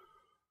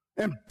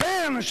 And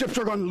bam, the ships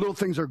are gone. The little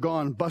things are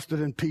gone,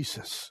 busted in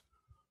pieces.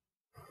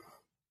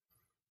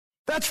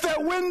 That's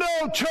that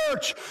window,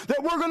 church,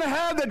 that we're going to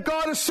have, that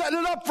God is setting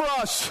it up for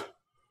us.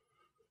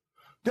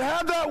 To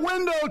have that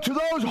window to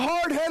those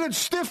hard-headed,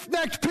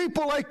 stiff-necked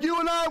people like you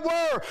and I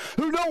were,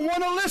 who don't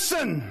want to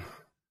listen.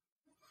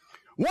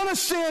 want to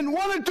sin,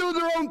 want to do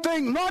their own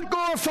thing, not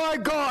glorify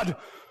God.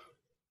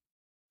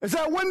 As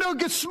that window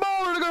gets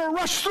smaller, they're going to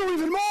rush through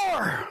even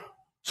more.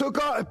 So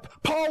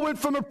Paul went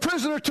from a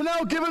prisoner to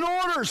now giving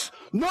orders.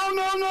 No,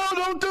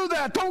 don't do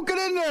that. Don't get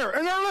in there.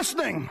 And they're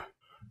listening.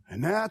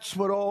 And that's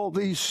what all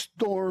these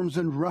storms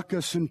and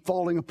ruckus and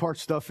falling apart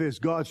stuff is.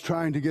 God's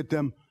trying to get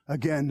them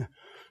again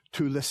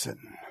to listen.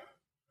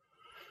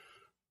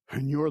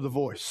 And you're the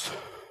voice.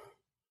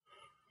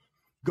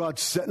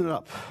 God's setting it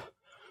up.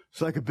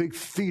 It's like a big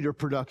theater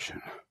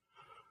production.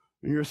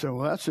 And you're saying,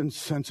 well, that's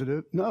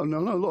insensitive. No,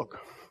 look.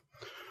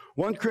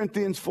 1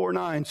 Corinthians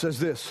 4:9 says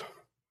this.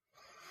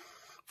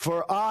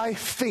 For I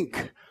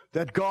think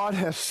that God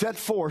has set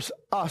forth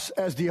us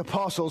as the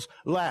apostles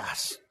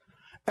last,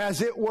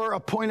 as it were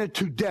appointed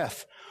to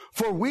death.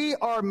 For we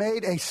are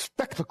made a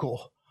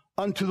spectacle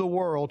unto the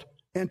world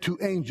and to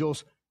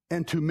angels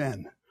and to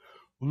men.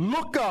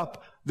 Look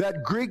up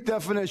that Greek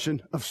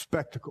definition of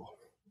spectacle.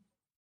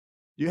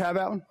 You have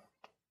that one?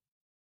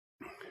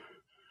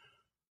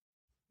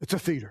 It's a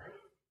theater.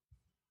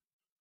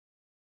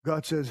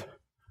 God says,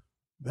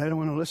 they don't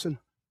want to listen,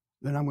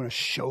 then I'm going to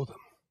show them.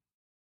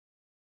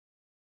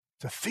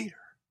 It's a theater.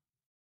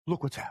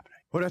 Look what's happening.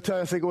 What did I tell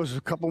you? I think it was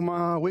a couple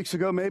weeks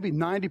ago, maybe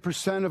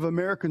 90% of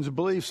Americans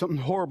believe something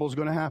horrible is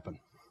going to happen.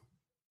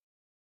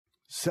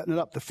 Setting it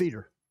up, the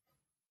theater.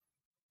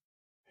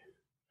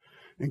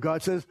 And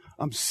God says,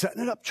 I'm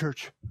setting it up,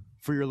 church,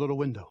 for your little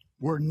window.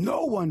 Where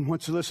no one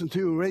wants to listen to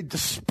you, and they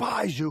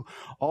despise you.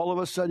 All of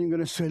a sudden, you're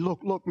going to say,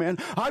 look, man,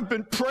 I've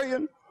been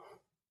praying.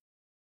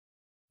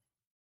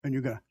 And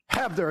you're going to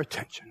have their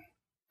attention.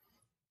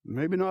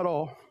 Maybe not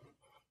all,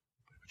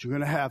 but you're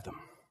going to have them.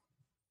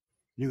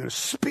 You're going to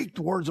speak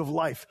the words of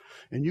life.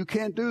 And you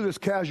can't do this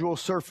casual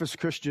surface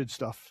Christian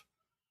stuff.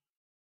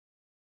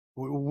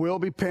 We'll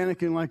be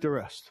panicking like the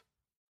rest.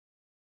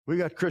 We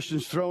got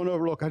Christians thrown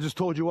over. Look, I just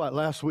told you what,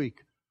 last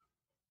week.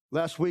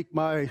 Last week,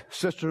 my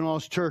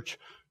sister-in-law's church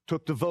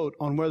took the vote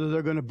on whether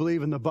they're going to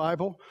believe in the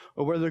Bible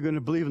or whether they're going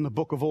to believe in the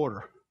Book of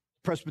Order.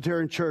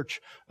 Presbyterian Church,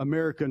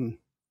 American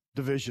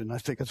Division, I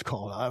think it's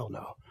called. I don't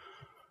know.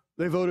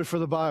 They voted for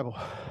the Bible.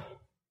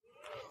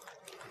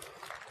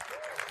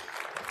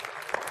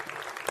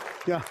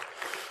 Yeah.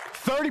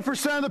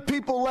 30% of the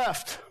people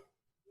left.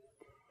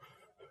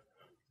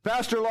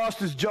 Pastor lost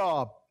his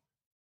job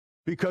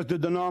because the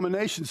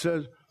denomination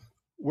says,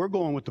 we're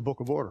going with the Book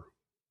of Order.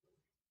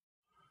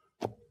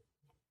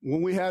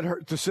 When we had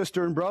the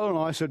sister and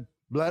brother-in-law, I said,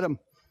 let them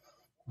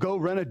go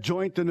rent a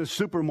joint in a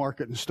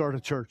supermarket and start a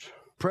church.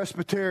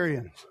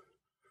 Presbyterians.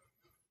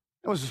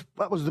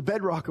 That was the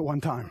bedrock at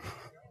one time.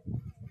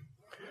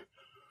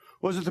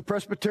 Was it the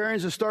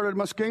Presbyterians that started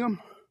Muskingum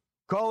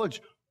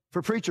College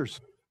for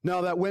preachers?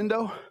 Now that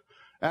window,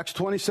 Acts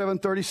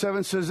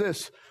 27:37 says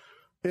this,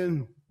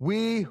 and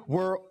we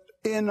were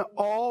in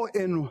all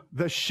in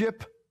the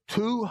ship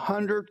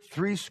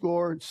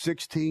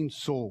 216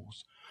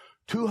 souls.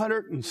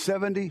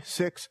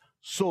 276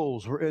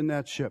 souls were in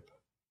that ship.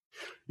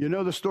 You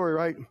know the story,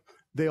 right?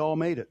 They all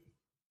made it.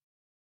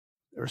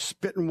 They're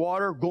spitting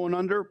water, going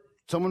under.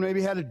 Someone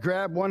maybe had to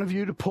grab one of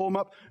you to pull them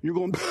up. You're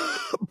going,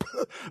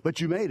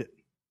 but you made it.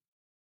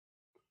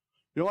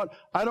 You know what?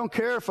 I don't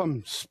care if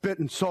I'm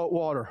spitting salt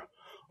water.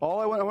 All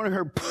I want to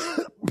hear,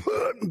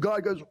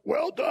 God goes,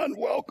 well done,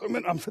 welcome,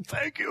 and I'm saying,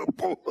 thank you.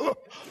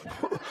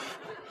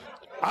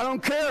 I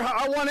don't care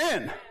how I want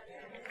in.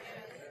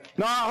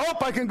 Now, I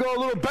hope I can go a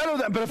little better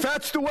than, but if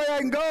that's the way I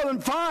can go,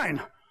 then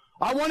fine.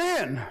 I want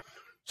in.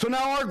 So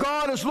now our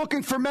God is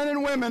looking for men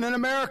and women in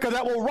America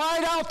that will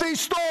ride out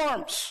these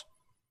storms.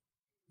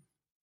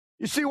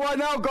 You see why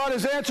now God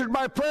has answered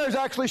my prayers,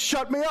 actually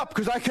shut me up,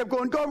 because I kept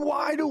going, God,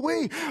 why do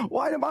I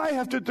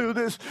have to do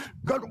this?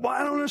 God,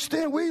 I don't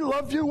understand. We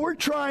love you. We're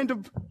trying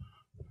to.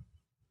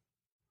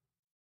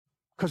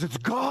 Because it's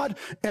God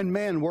and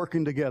man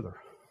working together.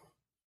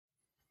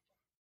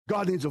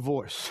 God needs a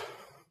voice.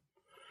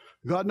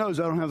 God knows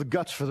I don't have the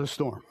guts for this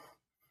storm,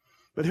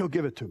 but he'll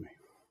give it to me.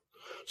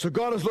 So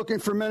God is looking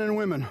for men and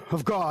women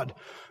of God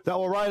that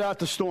will ride out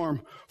the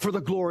storm for the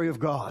glory of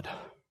God.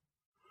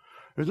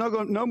 There's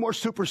no more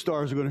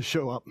superstars are going to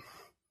show up.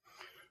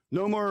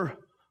 No more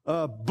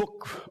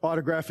book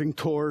autographing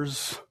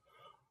tours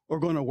are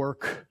going to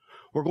work.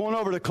 We're going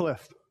over the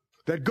cliff.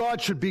 That God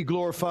should be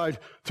glorified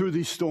through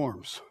these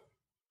storms.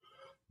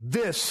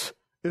 This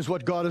is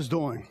what God is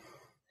doing.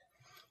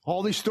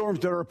 All these storms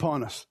that are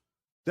upon us,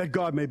 that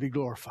God may be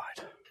glorified.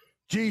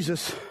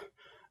 Jesus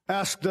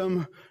asked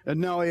them, and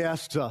now he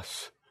asks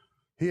us.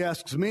 He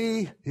asks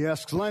me, he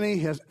asks Lenny,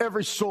 he has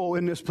every soul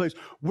in this place,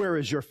 where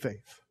is your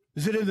faith?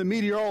 Is it in the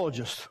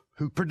meteorologist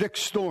who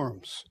predicts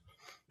storms?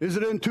 Is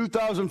it in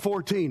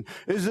 2014?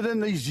 Is it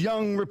in these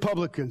young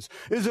Republicans?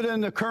 Is it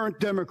in the current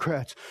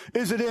Democrats?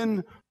 Is it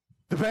in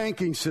the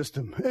banking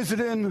system? Is it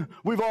in,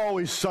 we've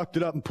always sucked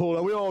it up and pulled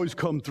it, we always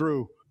come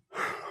through.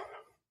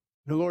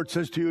 The Lord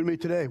says to you and me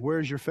today, where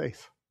is your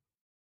faith?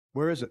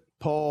 Where is it?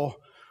 Paul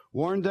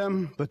warned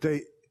them, but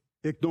they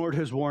ignored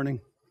his warning.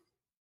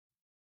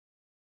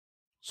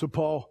 So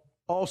Paul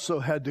also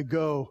had to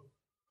go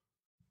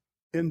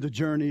in the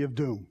journey of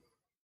doom.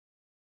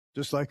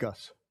 just like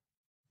us.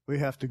 We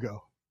have to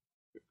go.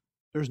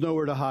 There's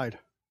nowhere to hide.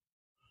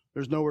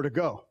 There's nowhere to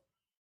go.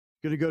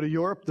 Going to go to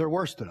Europe, they're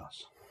worse than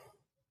us.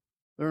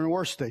 They're in a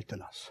worse state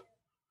than us.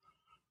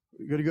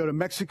 You're going to go to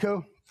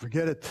Mexico,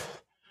 forget it.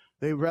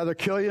 They'd rather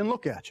kill you and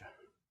look at you.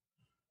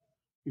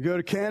 You go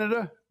to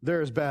Canada,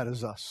 they're as bad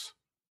as us.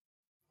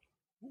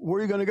 Where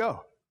are you going to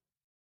go?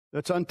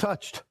 That's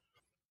untouched.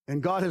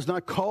 And God has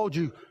not called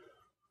you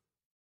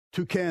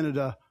to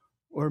Canada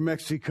or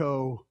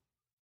Mexico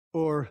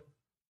or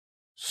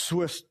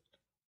Swiss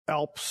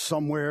Alps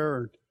somewhere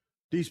or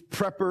these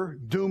prepper,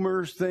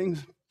 doomers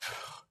things.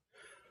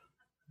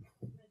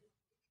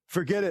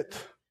 Forget it.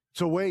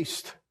 It's a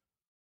waste.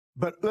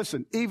 But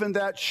listen, even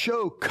that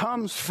show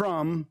comes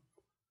from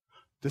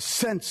the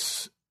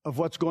sense of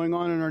what's going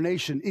on in our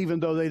nation,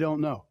 even though they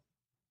don't know.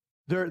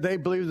 They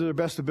believe to their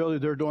best ability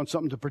they're doing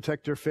something to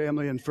protect their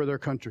family and for their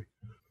country.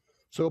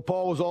 So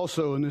Paul was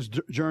also in this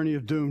journey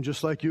of doom,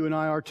 just like you and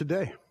I are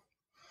today.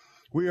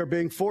 We are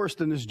being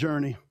forced in this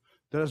journey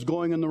that is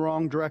going in the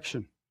wrong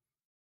direction.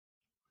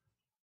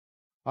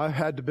 I've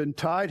had to been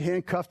tied,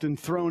 handcuffed, and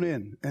thrown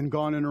in and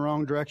gone in the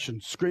wrong direction,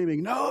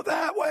 screaming, no,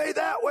 that way,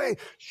 that way.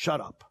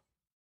 Shut up.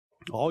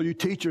 All you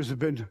teachers have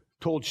been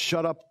told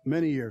shut up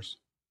many years.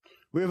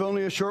 We have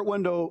only a short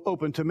window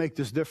open to make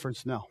this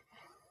difference now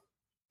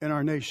in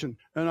our nation.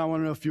 And I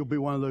want to know if you'll be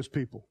one of those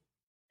people.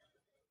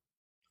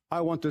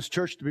 I want this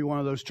church to be one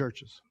of those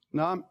churches.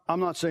 Now, I'm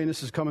not saying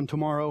this is coming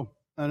tomorrow,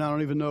 and I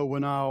don't even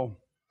know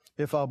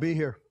if I'll be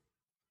here,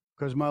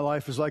 because my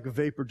life is like a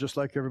vapor just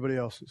like everybody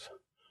else's.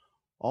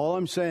 All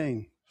I'm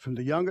saying, from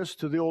the youngest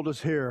to the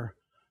oldest here,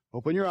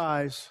 open your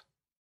eyes,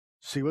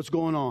 see what's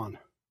going on.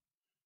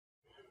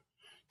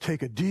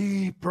 Take a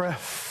deep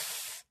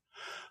breath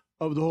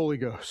of the Holy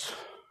Ghost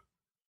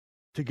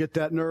to get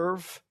that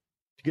nerve,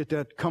 to get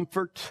that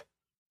comfort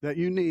that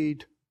you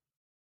need.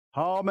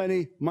 How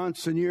many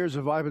months and years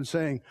have I been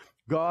saying,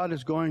 God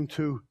is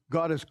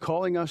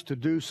calling us to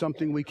do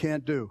something we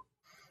can't do.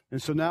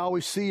 And so now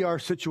we see our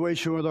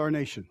situation with our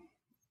nation,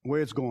 the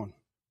way it's going.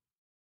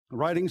 The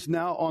writing's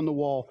now on the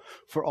wall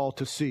for all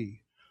to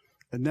see.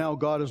 And now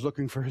God is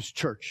looking for his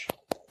church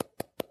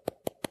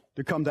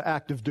to come to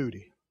active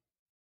duty.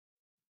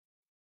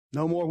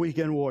 No more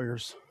weekend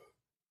warriors.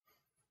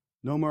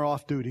 No more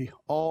off duty.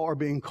 All are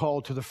being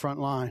called to the front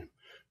line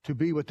to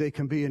be what they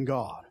can be in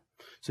God.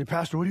 Say,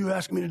 Pastor, what are you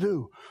asking me to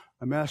do?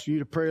 I'm asking you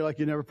to pray like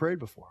you never prayed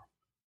before.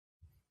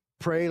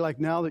 Pray like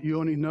now that you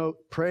only know,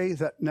 pray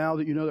that now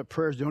that you know that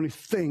prayer is the only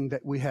thing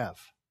that we have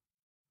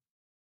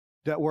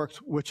that works,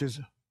 which has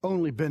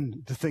only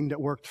been the thing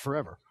that worked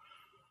forever.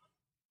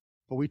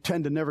 But we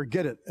tend to never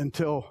get it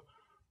until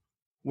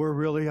we're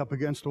really up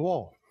against the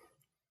wall.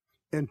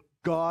 And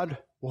God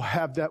will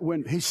have that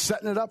window. He's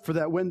setting it up for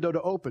that window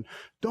to open.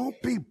 Don't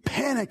be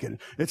panicking.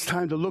 It's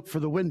time to look for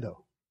the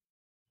window.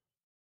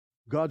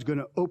 God's going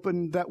to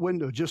open that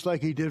window just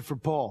like he did for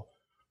Paul.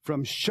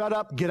 From shut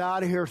up, get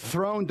out of here,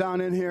 thrown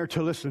down in here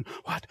to listen.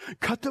 What?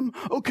 Cut them?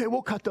 Okay,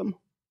 we'll cut them.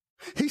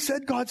 He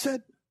said, God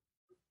said.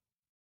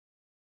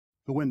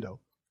 The window.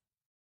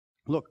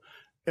 Look,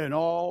 and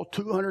all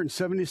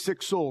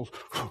 276 souls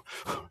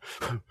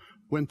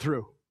went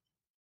through.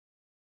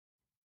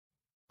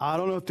 I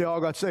don't know if they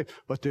all got saved,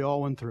 but they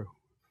all went through.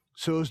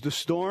 So is the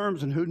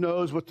storms, and who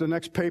knows what the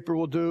next paper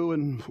will do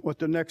and what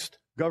the next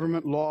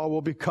government law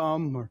will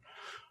become, or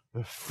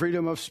the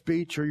freedom of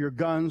speech or your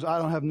guns. I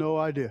don't have no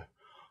idea.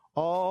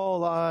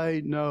 All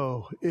I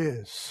know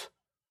is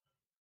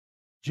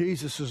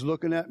Jesus is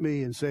looking at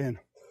me and saying,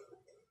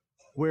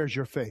 where's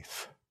your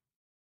faith?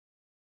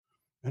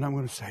 And I'm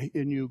going to say,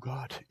 in you,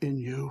 God, in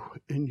you,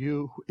 in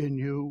you, in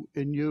you,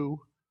 in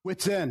you.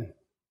 Wit's end.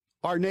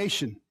 Our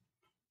nation.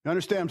 You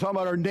understand? I'm talking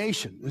about our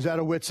nation is at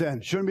a wit's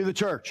end. Shouldn't be the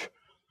church.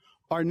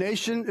 Our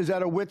nation is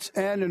at a wit's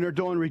end, and they're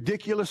doing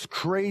ridiculous,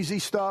 crazy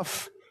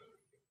stuff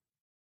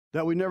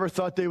that we never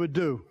thought they would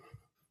do.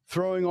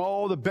 Throwing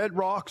all the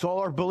bedrocks, all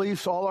our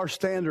beliefs, all our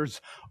standards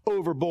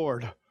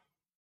overboard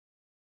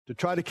to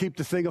try to keep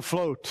the thing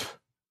afloat.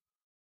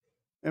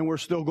 And we're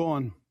still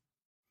going.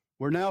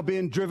 We're now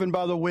being driven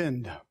by the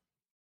wind,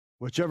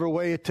 whichever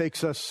way it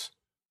takes us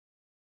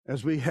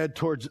as we head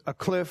towards a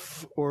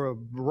cliff or a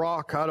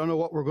rock. I don't know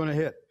what we're going to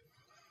hit.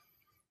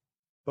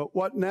 But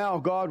what now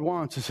God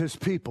wants is his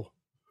people.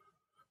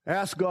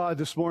 Ask God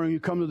this morning, you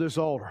come to this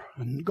altar,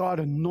 and God,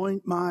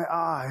 anoint my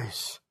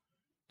eyes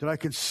that I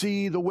can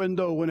see the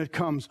window when it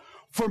comes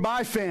for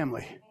my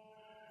family.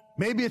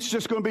 Maybe it's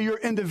just going to be your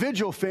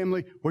individual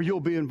family where you'll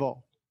be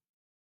involved.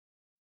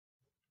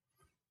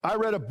 I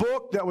read a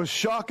book that was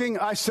shocking.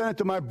 I sent it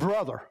to my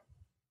brother.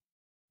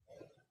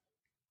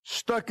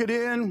 Stuck it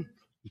in,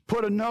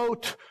 put a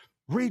note,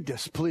 read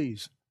this,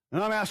 please.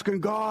 And I'm asking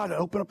God to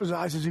open up his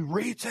eyes as he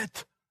reads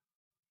it.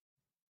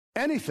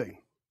 Anything.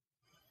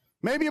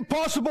 Maybe a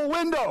possible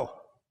window.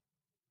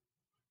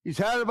 He's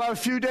had it about a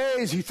few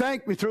days. He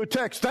thanked me through a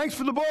text. Thanks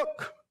for the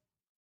book.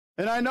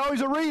 And I know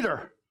he's a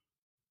reader.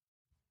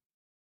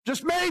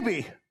 Just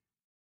maybe.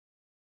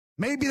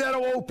 Maybe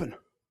that'll open.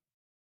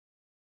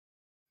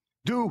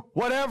 Do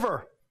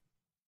whatever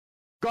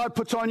God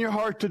puts on your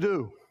heart to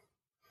do.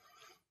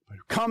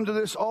 Come to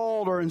this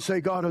altar and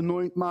say, God,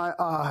 anoint my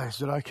eyes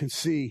that I can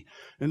see.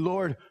 And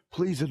Lord,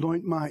 please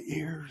anoint my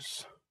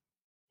ears.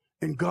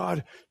 And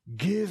God,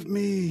 give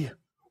me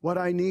what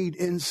I need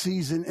in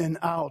season and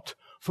out.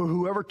 For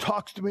whoever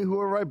talks to me,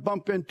 whoever I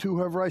bump into,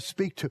 whoever I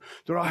speak to,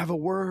 that I'll have a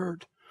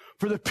word.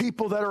 For the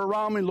people that are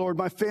around me, Lord,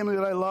 my family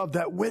that I love,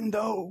 that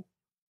window.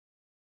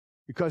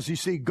 Because you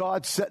see,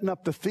 God's setting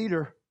up the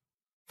theater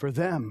for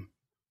them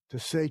to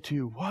say to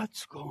you,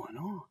 what's going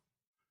on?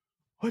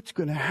 What's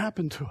going to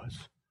happen to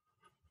us?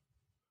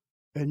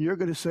 And you're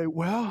going to say,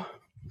 well,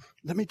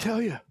 let me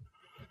tell you,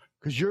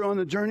 because you're on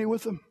the journey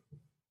with them.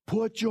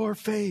 Put your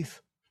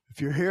faith. If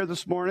you're here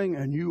this morning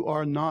and you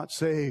are not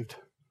saved,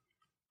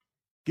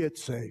 get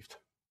saved.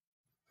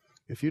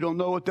 If you don't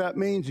know what that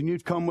means and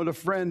you've come with a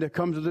friend that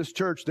comes to this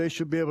church, they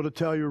should be able to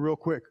tell you real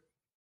quick.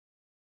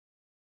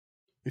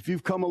 If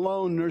you've come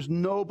alone and there's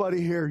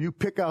nobody here, you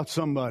pick out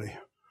somebody.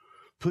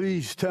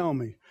 Please tell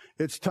me.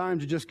 It's time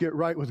to just get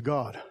right with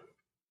God.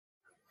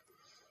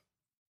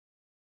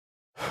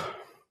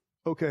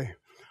 Okay,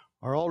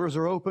 our altars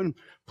are open.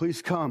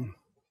 Please come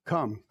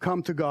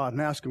to God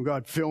and ask Him,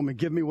 God, fill me.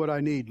 Give me what I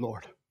need,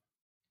 Lord.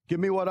 Give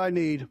me what I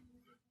need.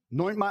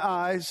 Anoint my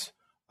eyes.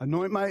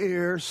 Anoint my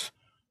ears.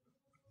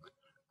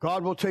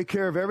 God will take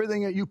care of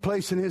everything that you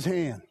place in His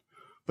hand,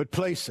 but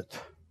place it.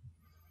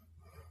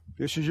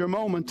 This is your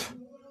moment.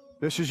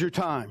 This is your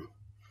time.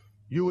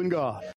 You and God.